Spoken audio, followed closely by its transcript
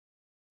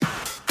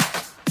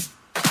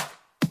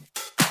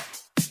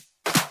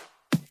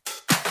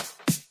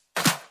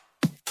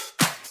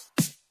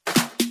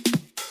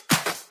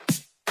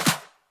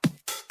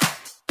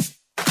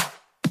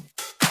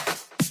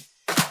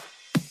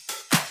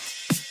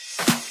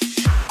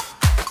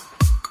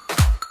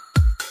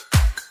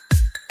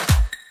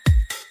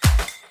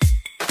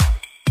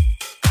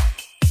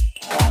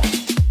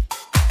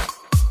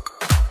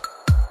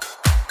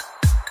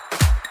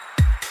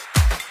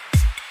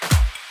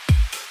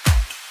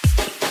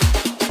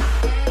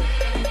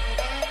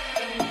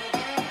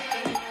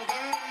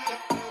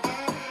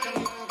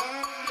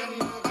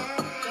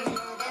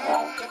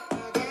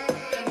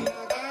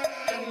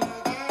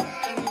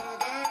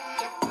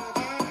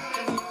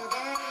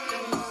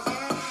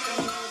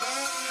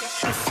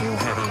you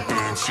haven't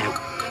danced yet,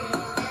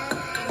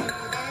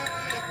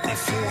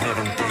 if you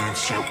haven't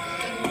danced yet,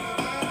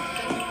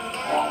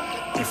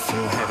 if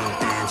you haven't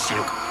danced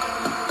yet,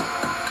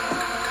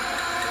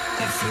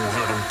 if you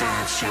haven't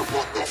danced yet,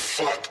 what the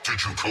fuck did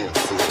you come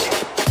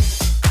for?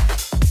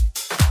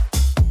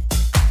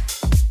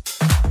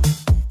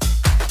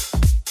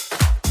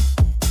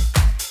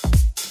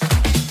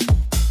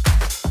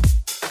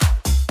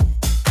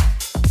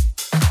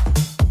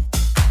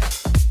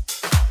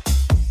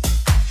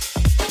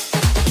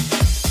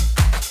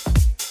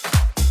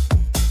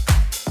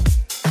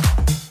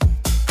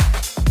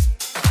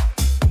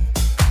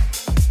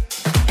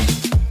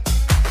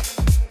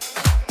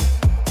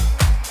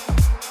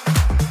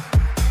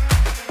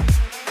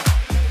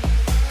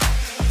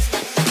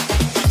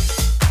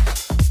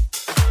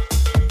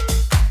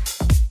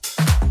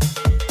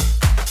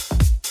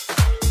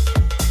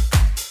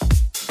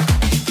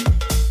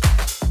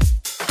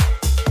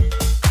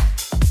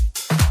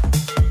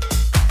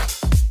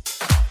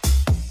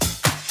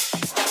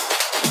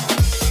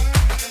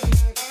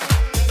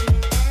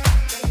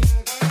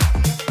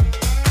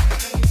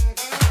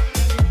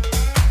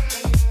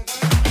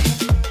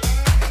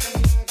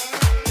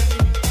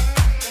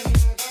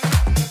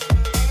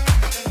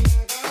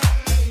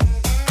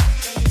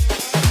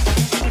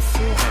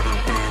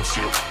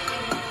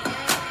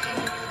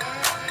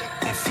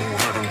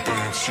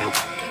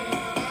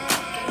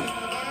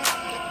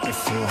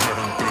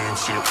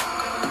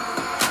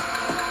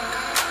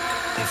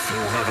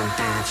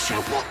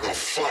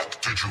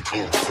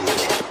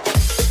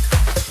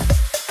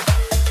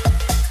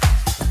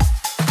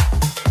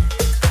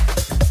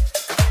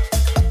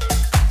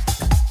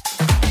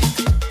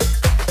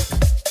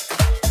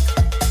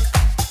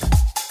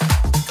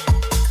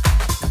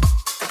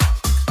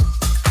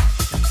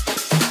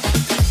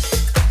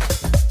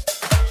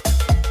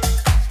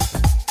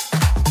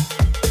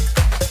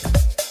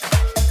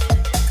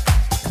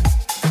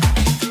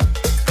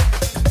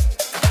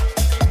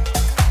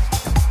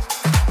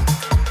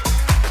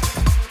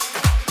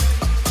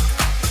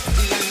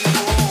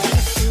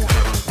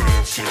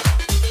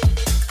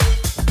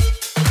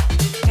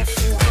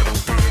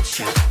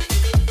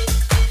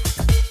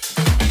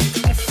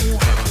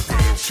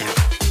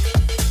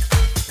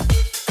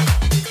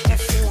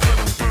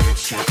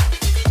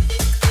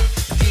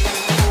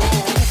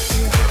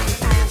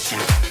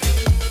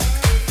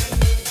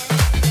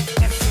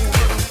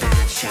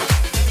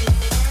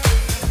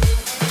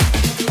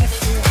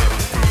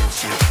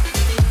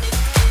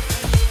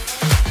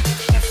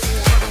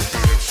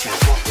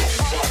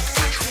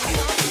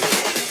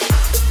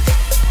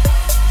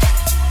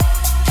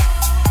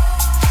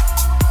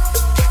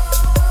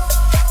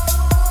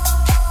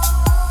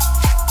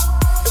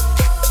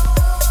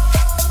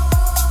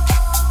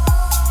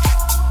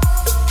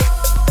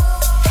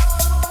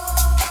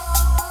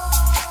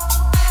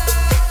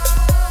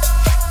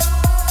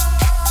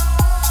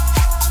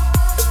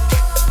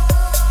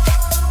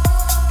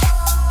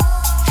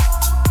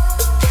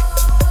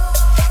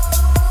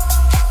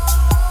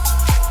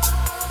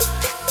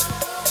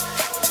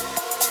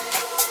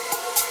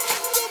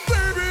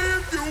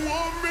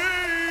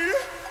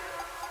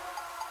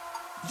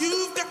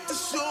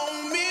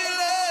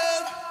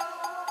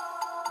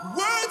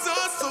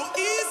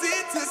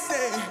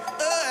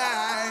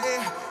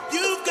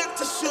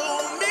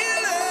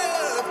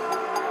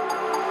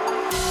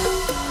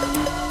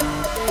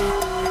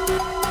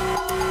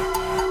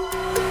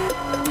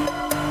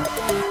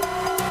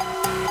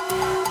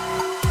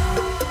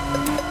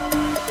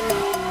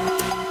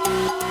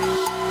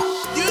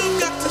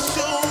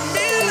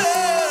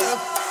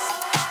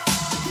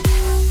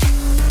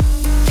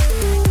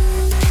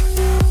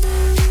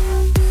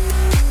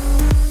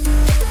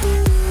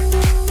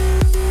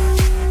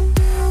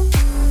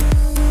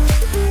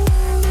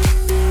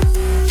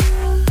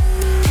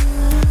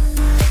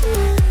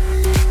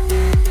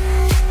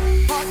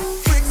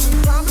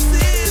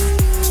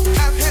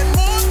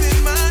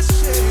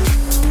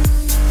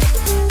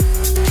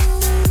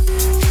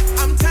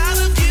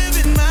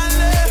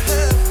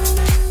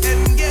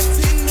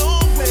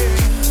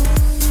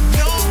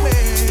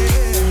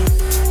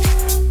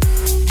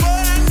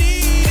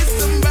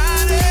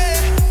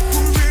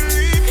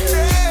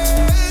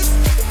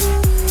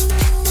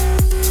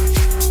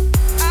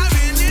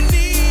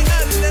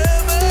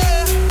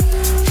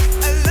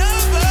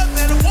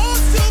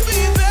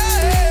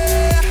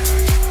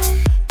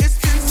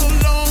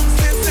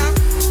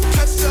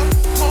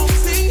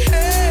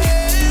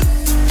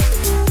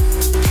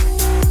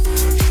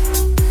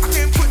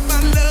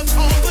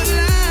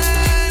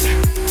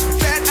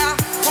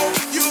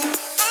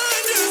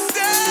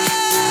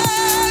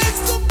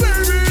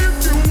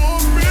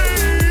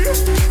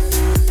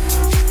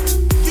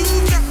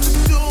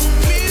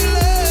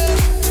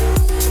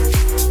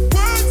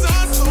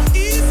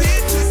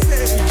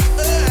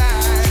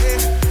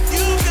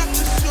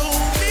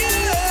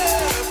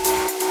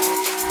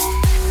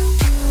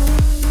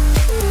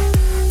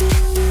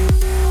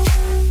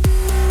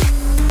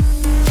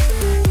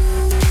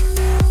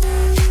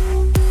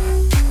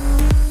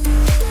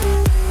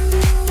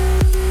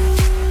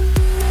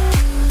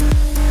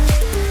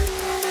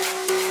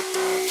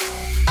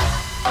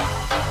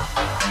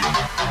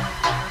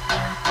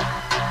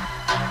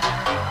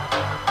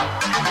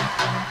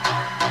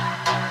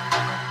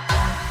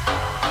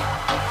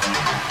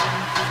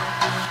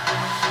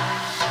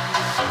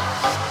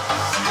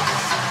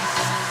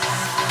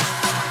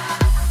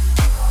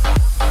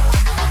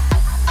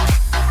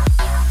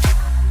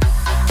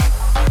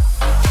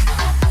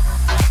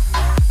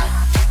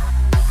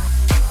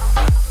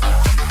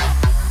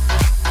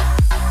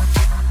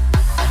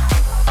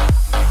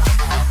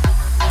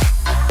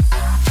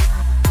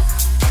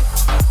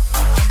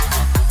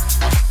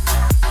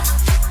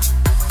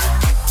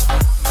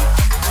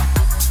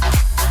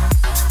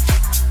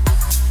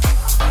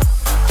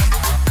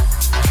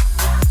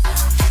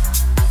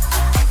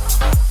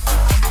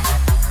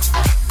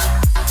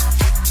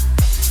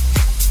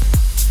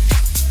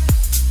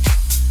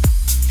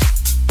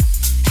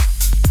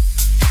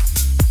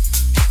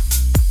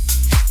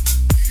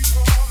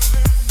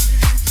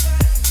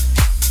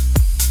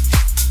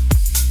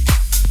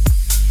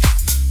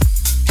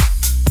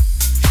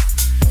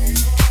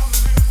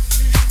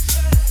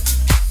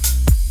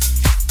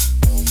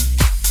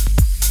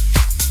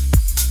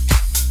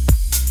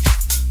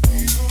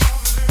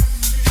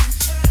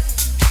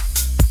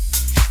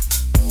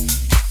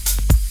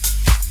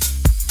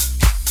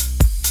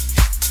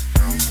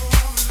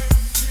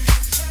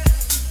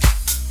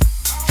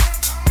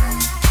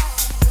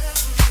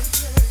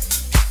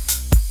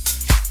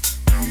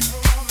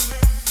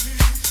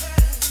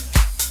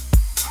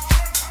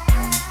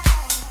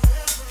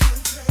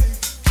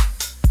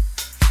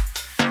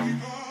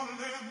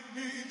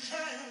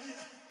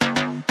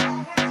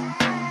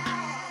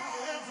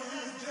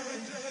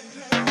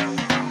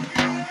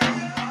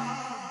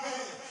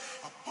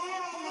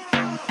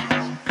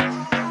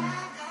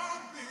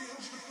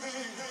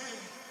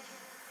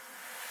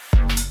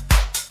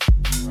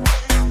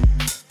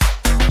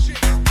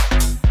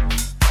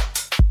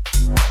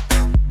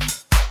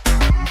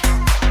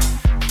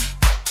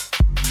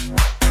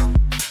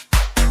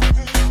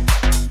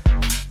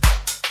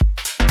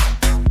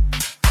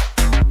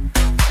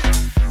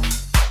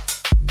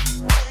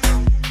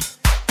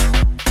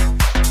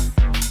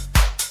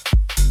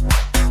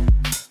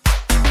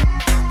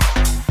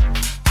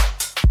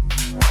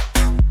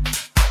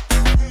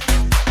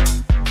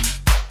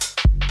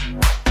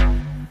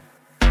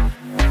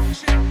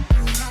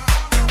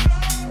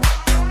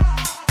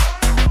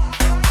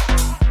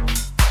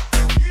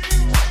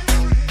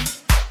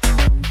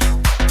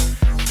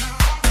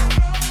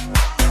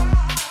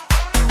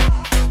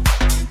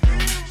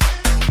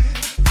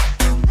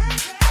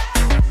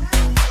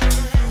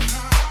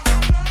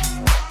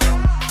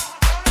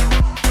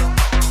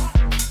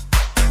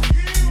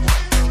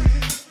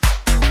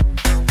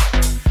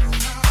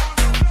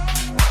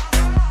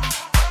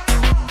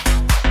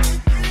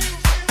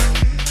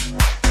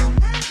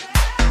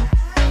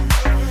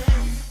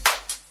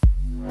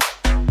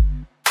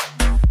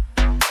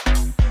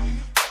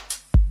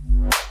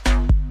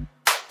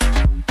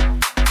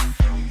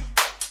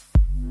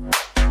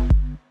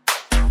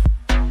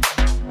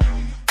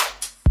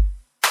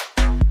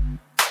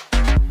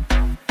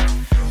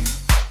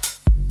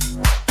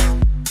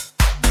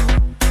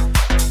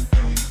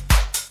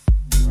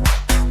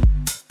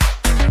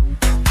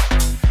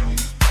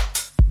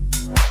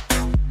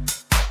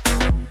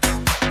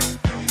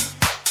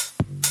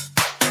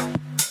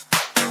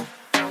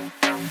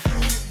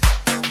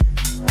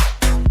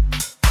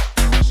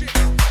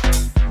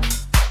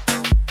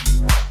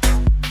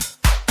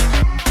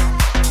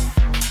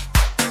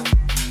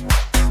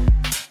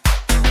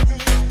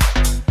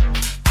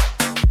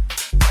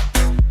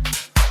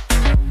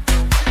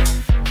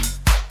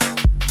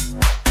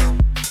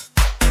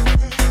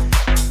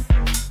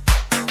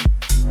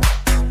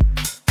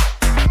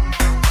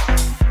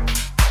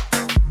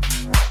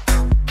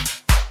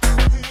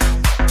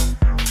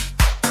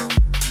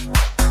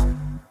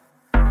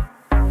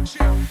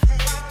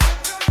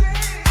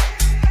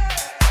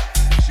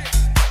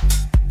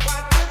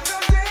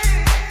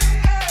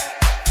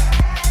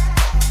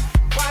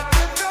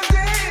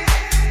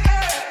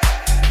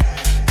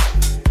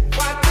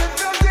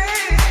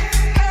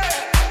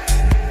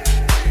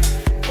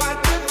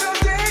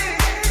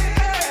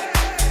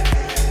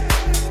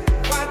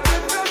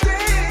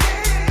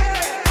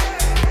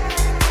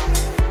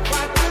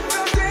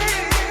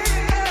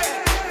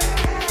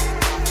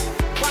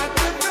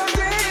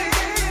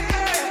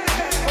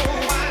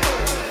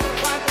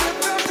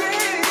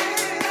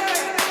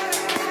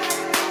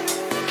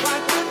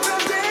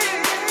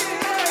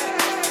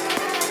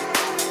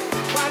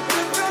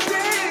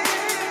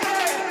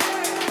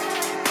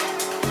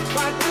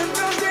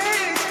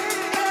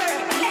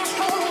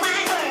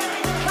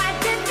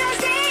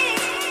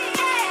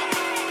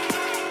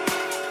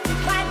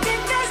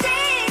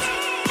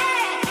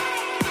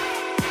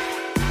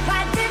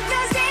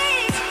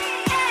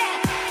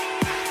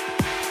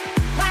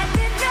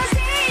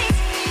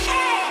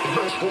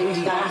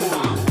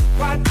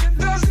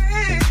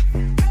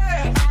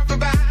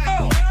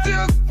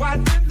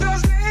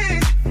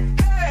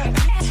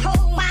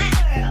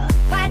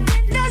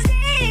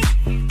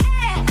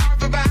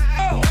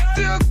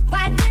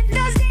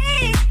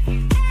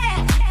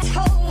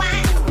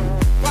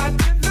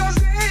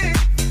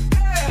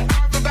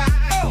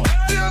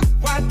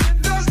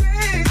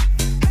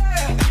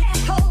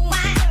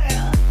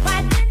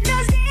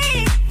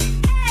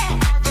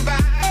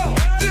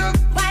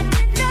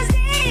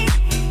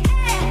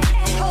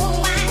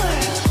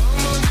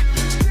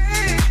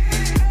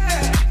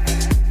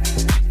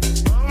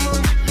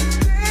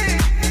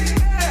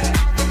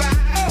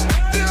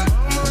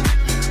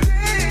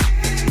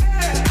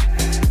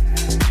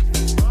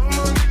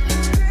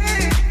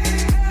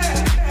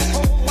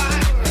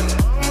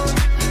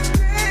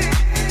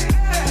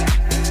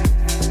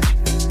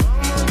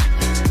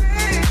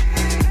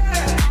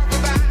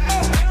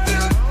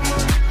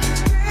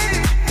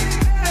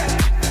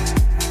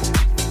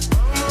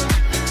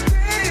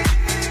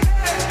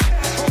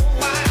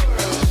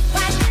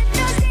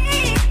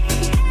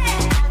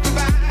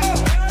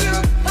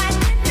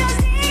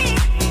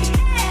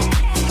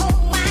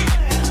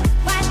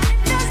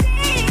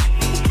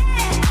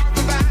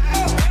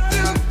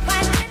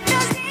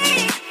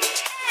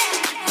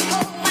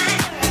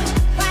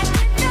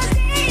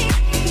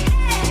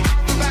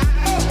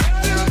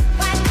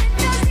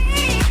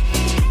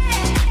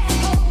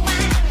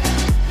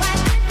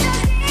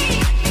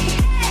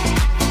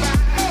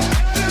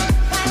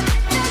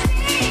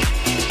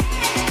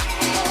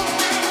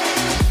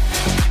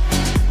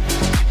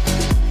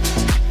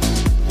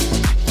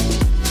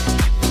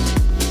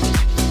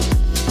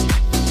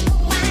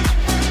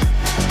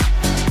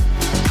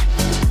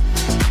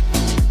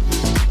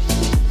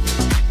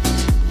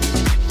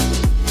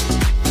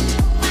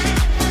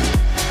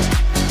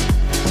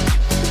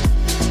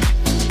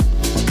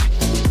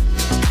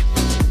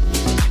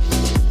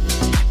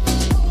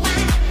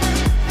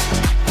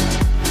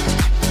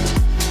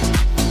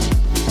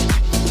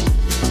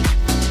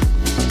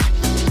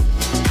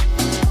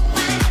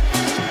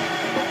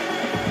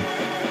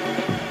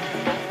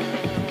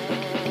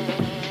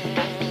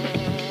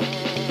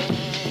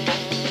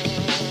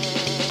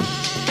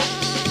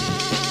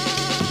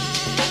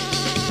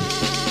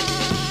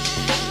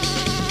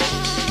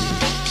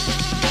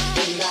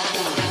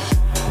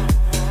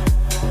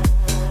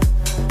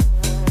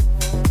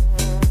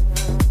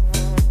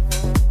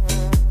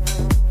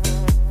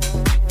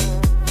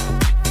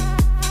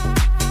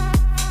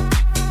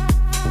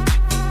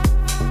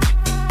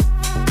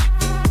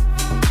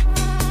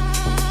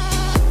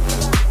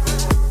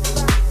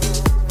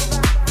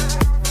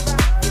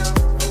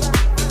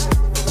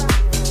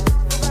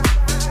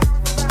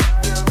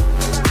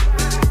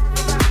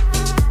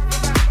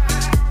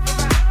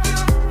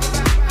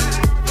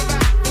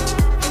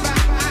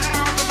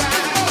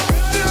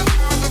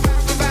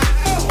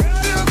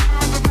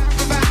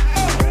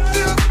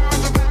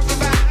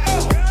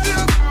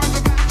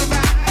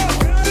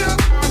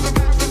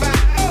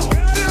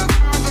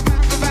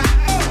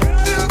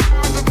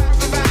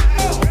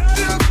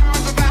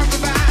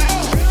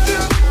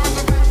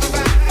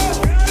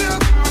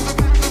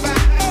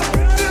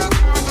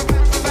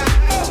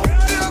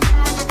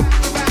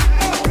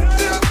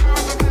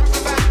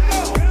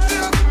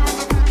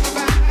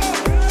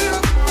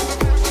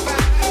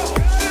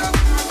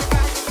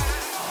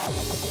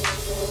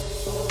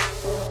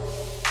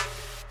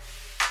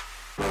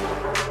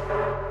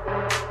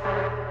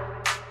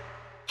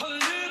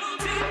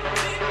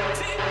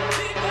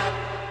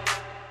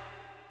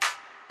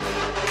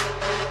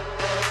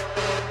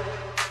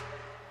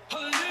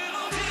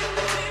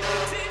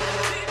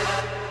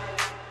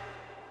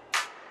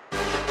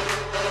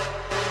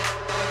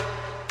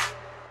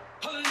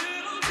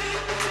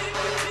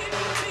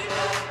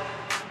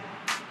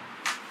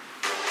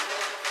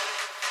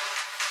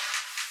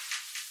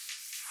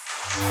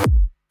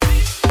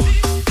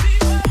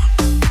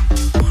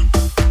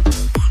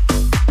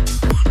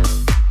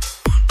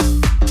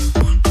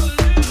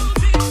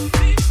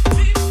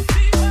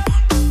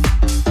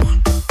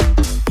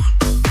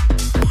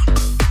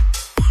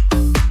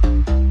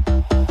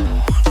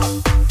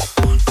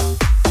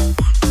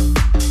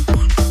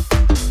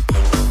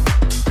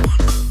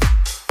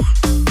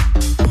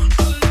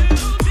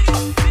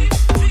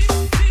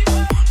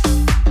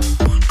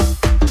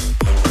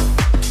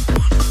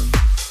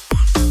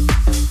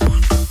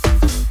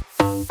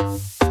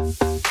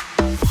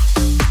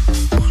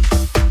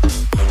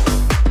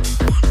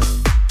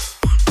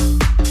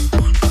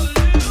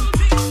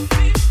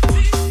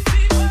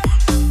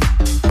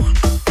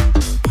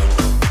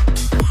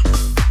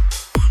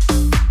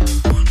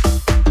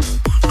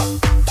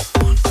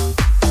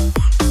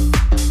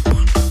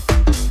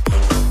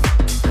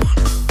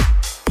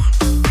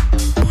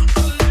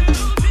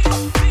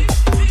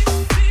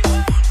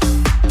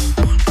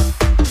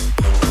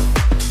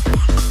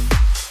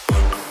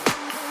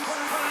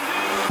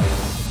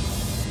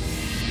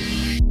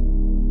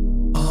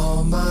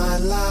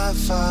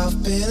 life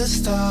I've been a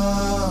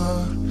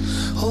star,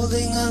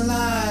 holding a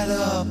light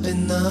up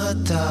in the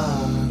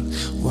dark,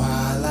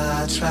 while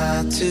I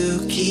try to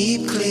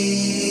keep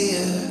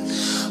clear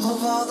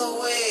of all the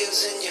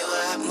waves in your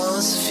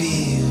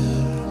atmosphere.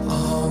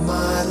 All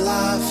my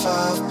life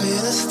I've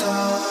been a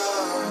star,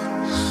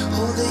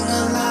 holding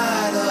a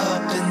light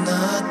up in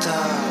the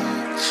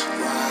dark,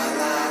 while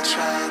I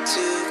try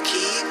to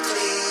keep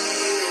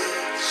clear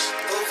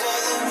of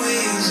all the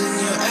waves in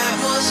your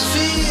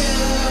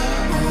atmosphere.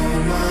 All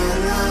my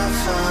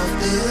life I've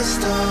been a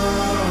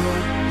star,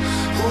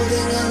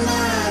 holding a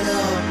light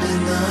up in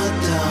the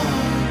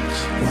dark,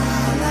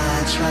 while I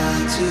try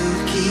to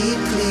keep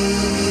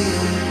clear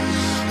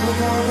of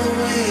all the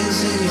waves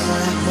in your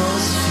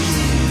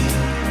atmosphere.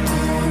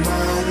 All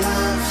my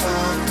life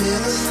I've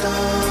been a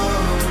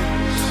star,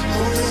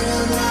 holding a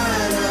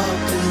light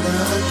up in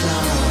the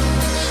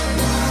dark,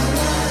 while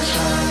I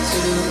try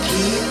to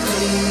keep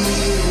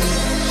clear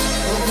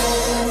of all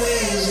the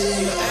waves in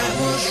your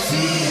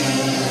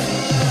atmosphere.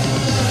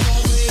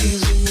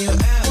 Waves in your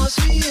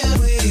atmosphere,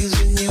 waves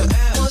in your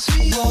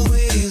atmosphere,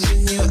 waves in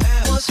your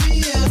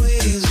atmosphere,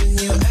 waves in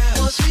your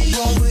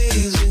atmosphere,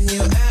 waves in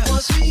your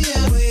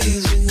atmosphere,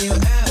 waves in your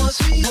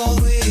atmosphere,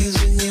 waves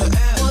in your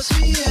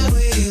atmosphere,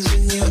 waves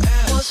in your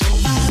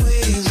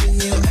atmosphere, waves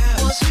in your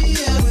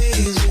atmosphere,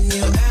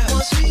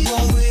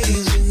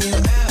 waves in your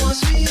atmosphere,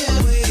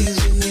 waves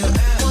in your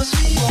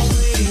atmosphere,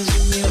 waves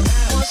in your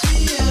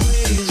atmosphere,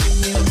 waves in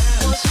your atmosphere,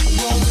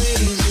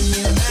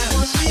 waves in your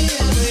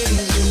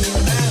atmosphere,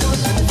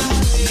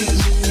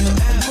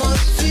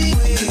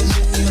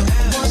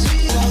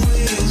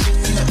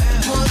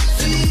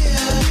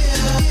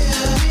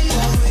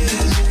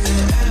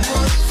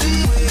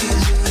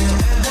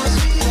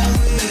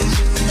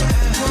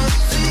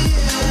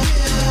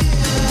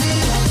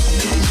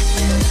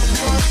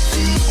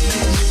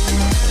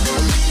 in your atmosphere, waves in your atmosphere, waves in your atmosphere, waves in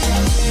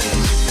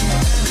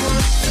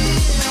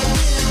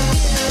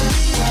your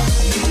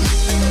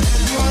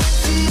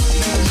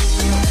atmosphere,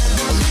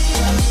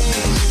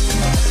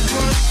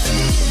 waves in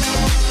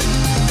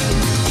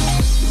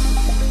your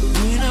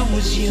When I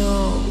was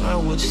young, I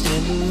would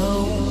stand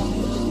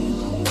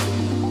alone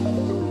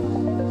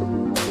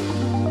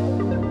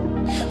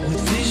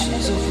with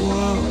visions of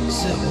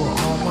worlds that were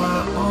on my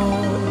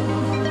own.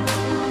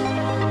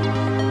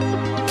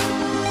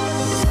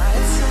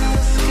 Lights in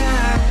the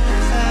sky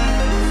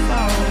without a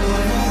thought.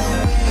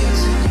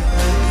 Waves in your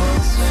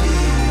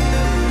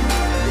atmosphere,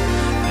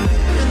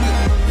 living in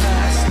the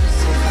vastness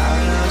of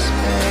outer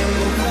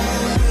space.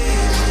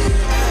 Waves in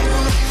your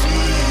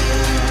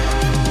atmosphere.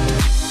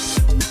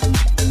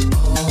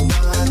 All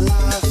my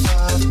life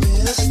I've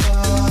been a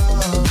star,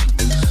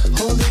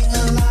 holding a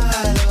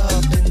light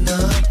up in the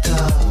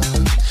dark,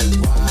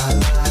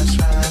 while I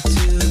try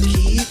to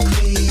keep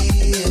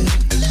clear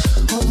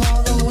of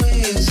all the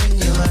waves in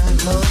your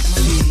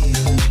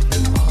atmosphere.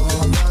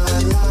 All my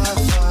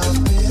life I've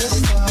been a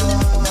star,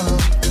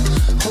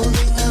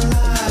 holding a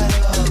light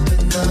up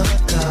in the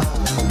dark,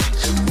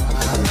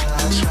 while I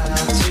try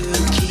to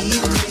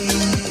keep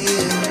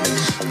clear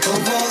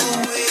of all the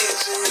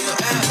waves in your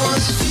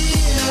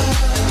atmosphere.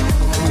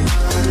 All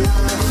my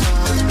life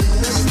I've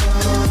been a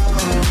star,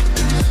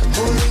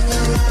 holding a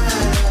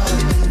light up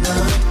in the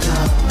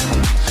dark,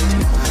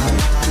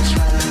 while I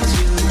try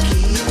to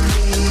keep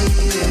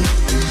clear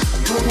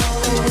of all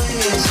the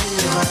waves in your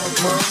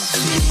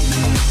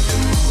atmosphere.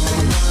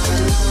 All my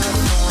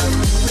life I've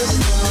been a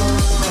star,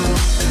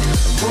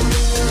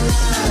 holding a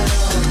light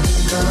up in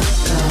the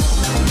dark,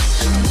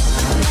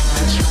 while I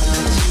try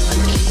to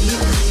keep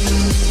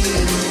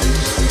clear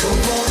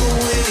of all the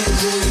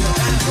waves in your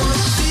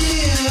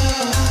atmosphere.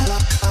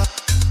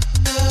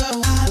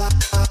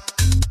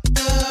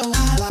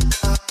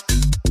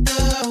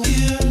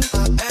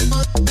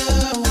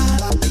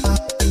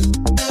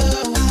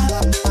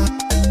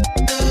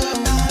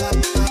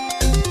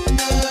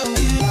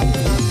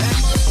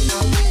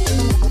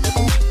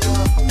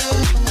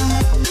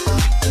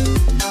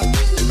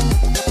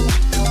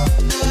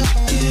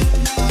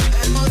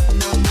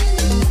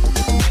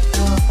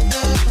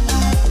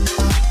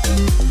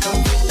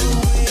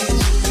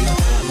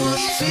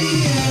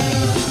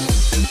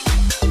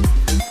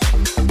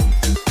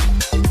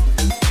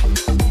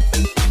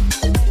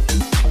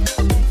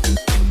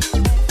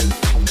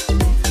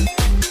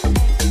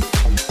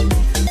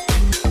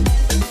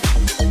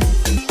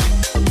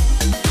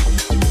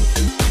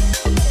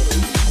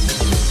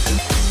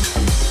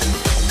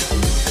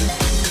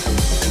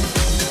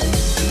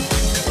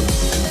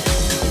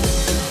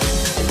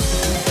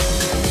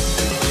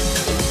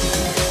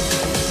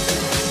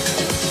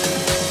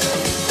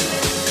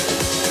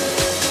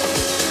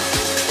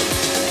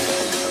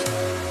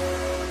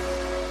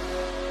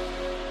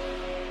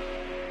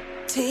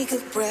 Take a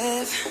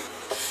breath,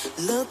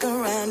 look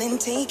around and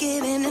take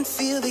it in and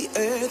feel the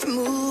earth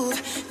move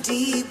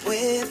deep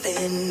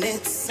within.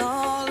 It's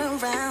all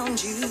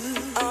around you,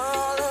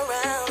 all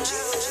around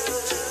you.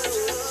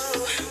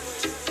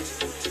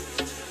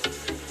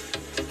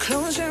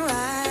 Close your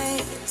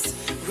eyes,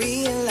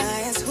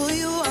 realize who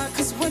you are,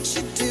 'cause what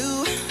you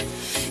do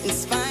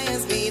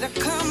inspires me to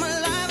come alive.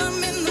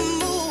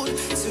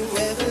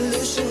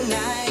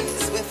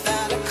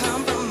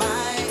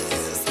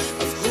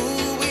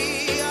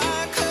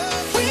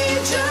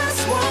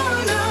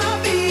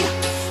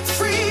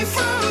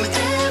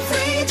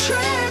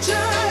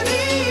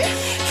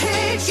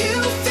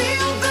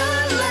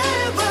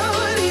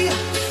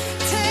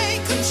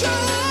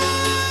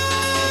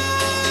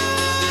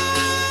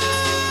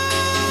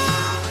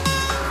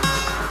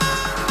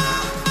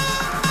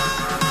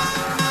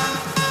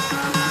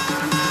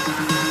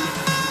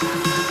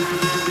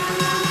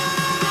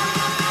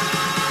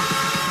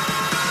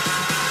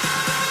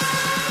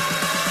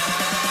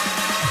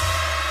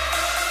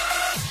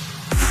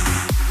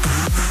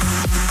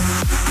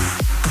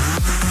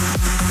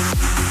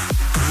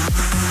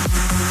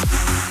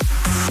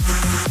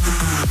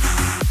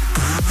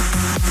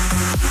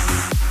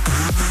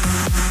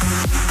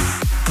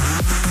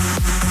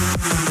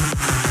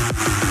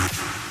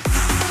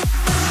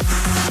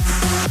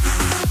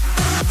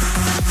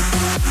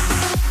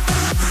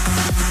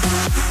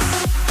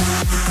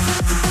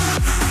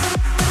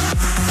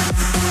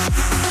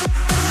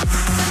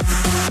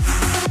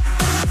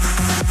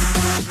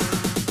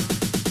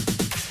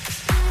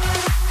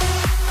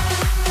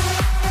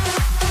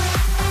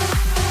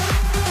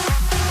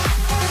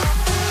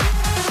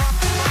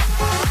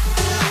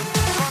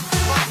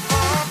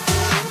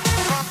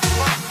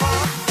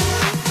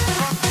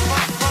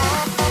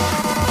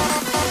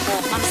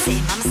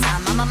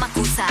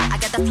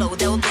 flow,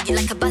 they'll boogie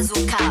like a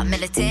bazooka.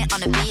 Militant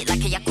on a beat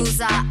like a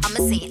yakuza. I'm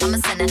a saint, I'm a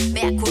sinner,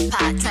 back with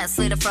pot.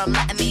 Translator from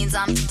Latin means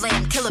I'm to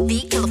blame. Killer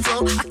beat, killer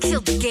flow, I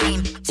kill the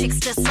game. Chicks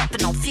just up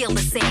and don't feel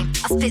the same.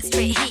 I spit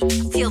straight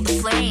heat, feel the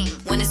flame.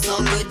 When it's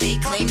all good, they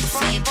claim the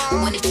fame.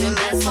 When it turn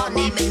bad, start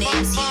naming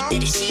names. He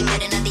did it, she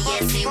did it, and the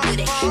ass ain't with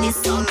it.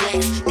 It's all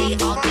glass, they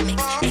all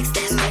gimmicks. X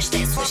that, scratch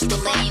that, switch the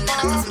lane. Then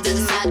I toss them to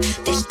the side,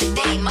 dish the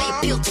dame. My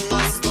appeal to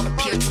bosses don't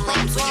appear to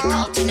lames. When you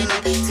call turning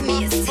up, to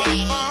me it's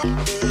tame.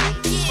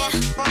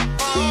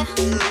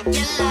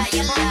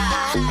 Yalla.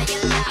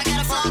 I got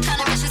a flow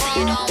kinda vicious and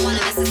you don't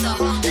wanna miss it, so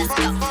let's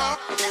go.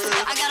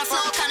 I got a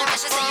flow kinda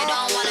vicious and you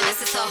don't wanna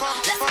miss it, so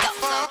let's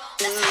go.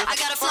 I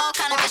got a flow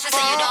kinda vicious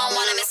and you don't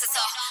wanna miss it,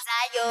 so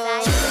let's go.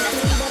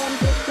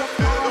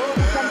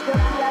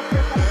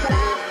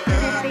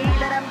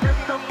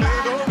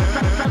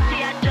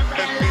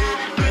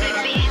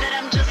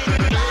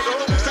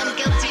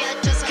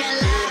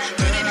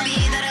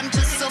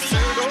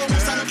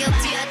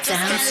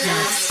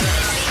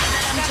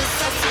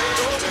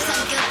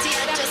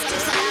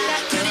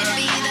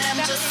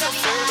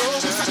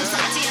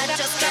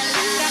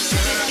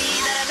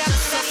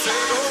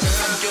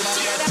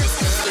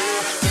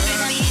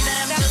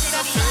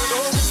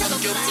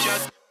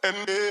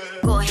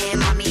 Go ahead,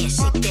 mommy, and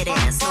shake that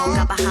ass. No,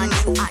 got behind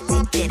you, I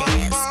take that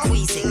ass.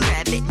 Squeeze it,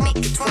 grab it, make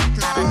it twerk.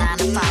 Not a 9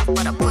 to 5,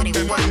 but I put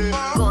in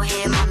work. Go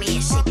ahead, mommy,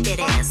 and shake that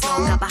ass.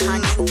 No, got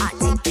behind you, I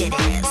take that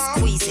ass.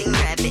 Squeeze it,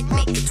 grab it,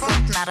 make it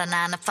twerk. Not a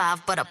 9 to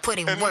 5, but I put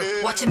in work.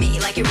 Watching me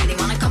like you really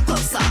wanna come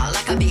closer.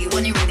 Like I be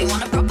when you really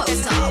wanna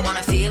propose.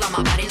 Wanna feel on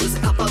my body,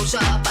 losing composure.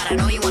 But I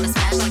know you wanna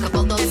smash like a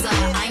bulldozer.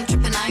 I ain't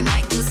tripping, I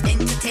might just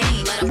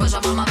entertain. Let her push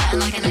up on my band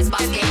like an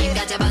Xbox game.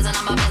 Got your buzzing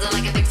on my buzzer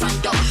like a big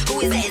front door.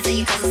 Who is that? Is that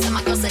your cousin? Said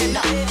my girl said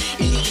no.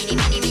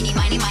 Eeny,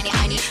 miny,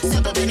 miny.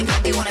 Step up in the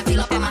club, they wanna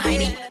feel up on my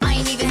hiney. I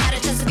ain't even had a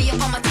chance to be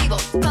up on my table.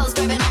 Fellas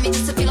grabbing on me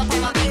just to feel up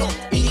on my beagle.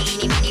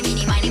 Eeny,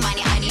 miny.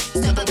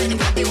 Step up in the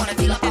club, they wanna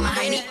feel up on my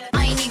hiney.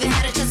 I ain't even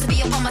had a chance to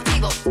be up on my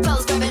table.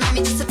 Fellas grabbing on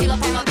me just to feel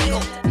up on my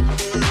beagle.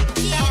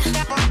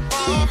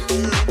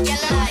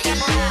 Yalla.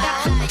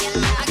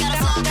 I got a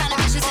flow kinda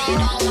vicious and you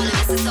don't wanna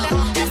miss it, so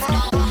let's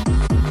go.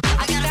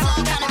 I got a flow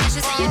kinda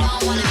vicious and you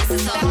don't wanna miss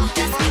it, so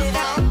let's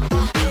go.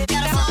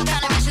 Got a flow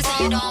kinda vicious and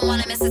you don't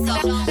wanna miss it, so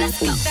let's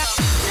go.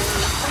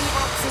 When you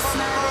act so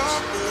smartish,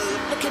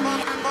 look at me,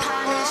 I'm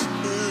polished.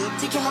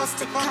 Take your host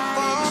to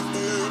college,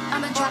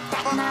 I'ma drop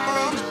that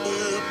knowledge.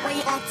 When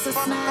you act so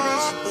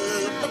smartish,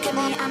 look at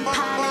me, I'm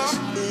polished.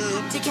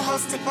 Take your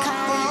host to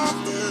college,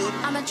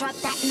 I'ma drop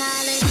that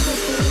knowledge. Could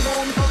it be that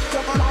I'm just so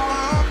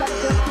fly, but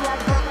guilty I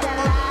just can't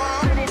lie.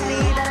 Could it be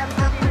that I'm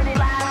just really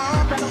fly,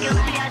 but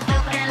guilty I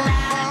just can't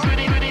lie. Could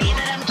it be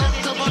that I'm just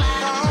so fly,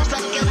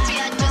 but guilty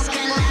I just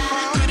can't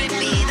lie. Could it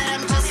be that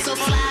I'm just so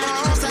fly,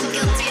 but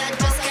guilty I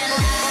just can't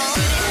lie.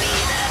 Could it be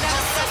that I'm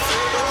just so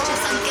fly,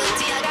 but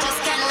guilty I just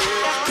can't lie.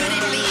 Could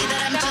it be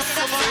that I'm just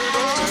so fly,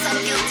 but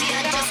guilty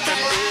I just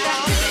can't lie.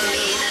 Could it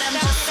be that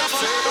I'm just so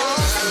fly,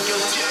 but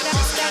guilty I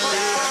just can't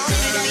lie.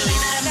 Could it be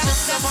that I'm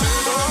just so fly,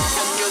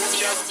 but guilty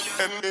I just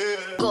can't lie.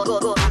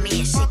 Go, mommy,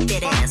 and shake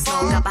that ass. No,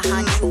 got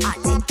behind you, I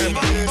take that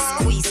ass.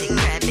 Squeeze it,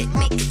 grab it,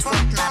 make it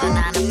twerk. Not a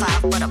 9 to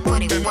 5, but I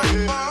put in work.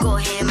 Go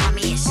ahead,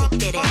 mommy, and shake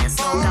that ass.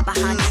 No, got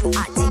behind you,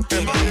 I take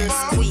that ass.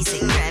 Squeeze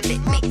it, grab it,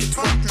 make it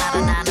twerk. Not a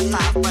 9 to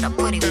 5, but I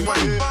put in work.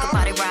 Could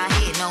party right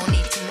here, no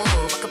need to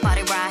move. I could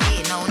party right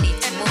here, no need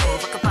to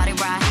move. I could party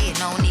right here,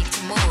 no need to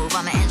move.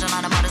 I'm an engine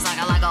on the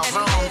motorcycle, I got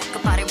room.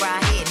 Could party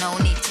right here, no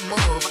need to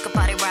move. I could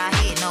party right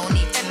here, no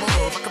need to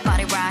move. I could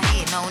party right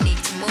here, no need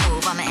to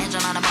move. I'm an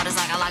engine on the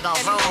motorcycle, I got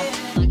room.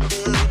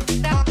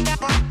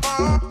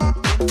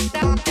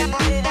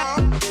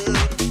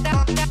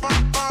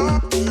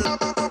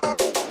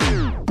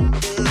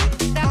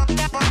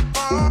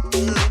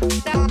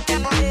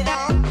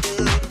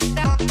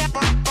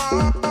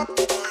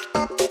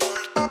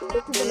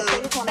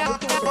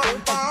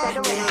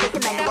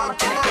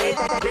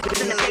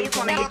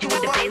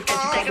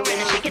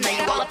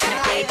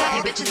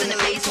 Bitches in the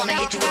face wanna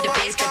hit you with the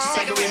bass, catch you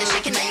staggering and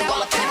shaking, now you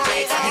all up in the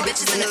place. All you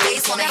bitches in the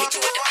face wanna hit you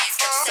with the bass,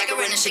 catch you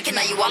staggering and shaking,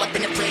 now you all up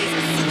in the place.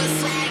 Super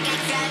swag, I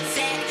got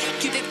that.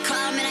 Keep it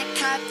calm and I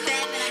cop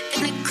that.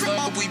 In the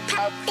club we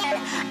pop that.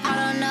 I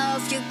don't know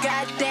if you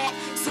got that.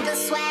 Super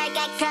swag,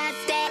 I got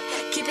that.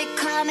 Keep it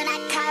calm and I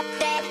cop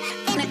that.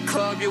 In the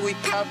club, yeah, we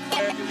pop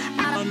that.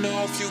 I don't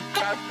know if you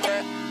got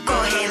that. Go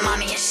ahead,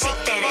 mommy, and shake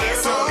that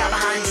ass. No, got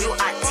behind you,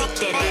 I take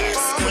that ass.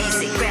 Squeeze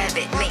it, grab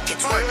it, make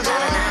it twerk.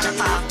 Not a 9 to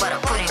 5, but I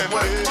put in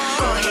work.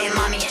 Go ahead,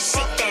 mommy, and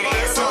shake that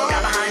ass. No,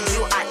 got behind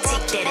you, I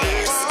take that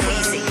ass.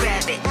 Squeeze it,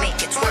 grab it, make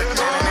it twerk.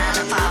 Not a 9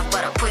 to 5,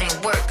 but I put in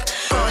work.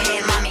 Go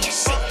ahead, mommy, and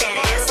shake that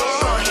ass.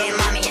 Go ahead,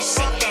 mommy, and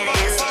shake that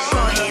ass.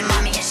 Go ahead,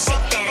 mommy, and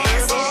shake that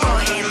ass. Go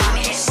ahead,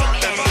 mommy, and shake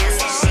that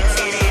ass. Shake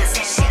that ass,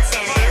 shake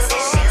that ass,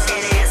 shake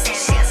that ass,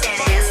 shake that ass, shake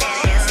that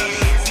ass.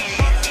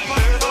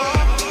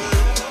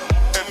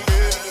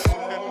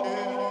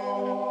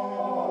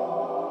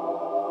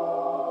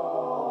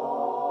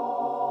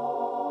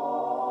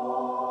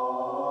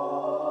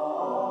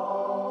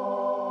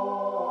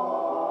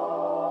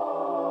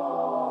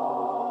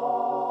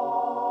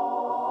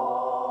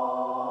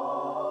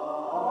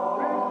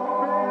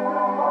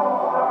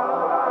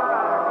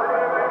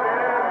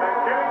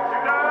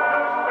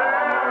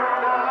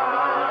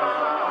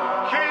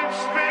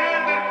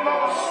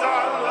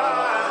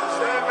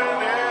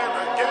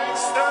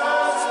 Stop.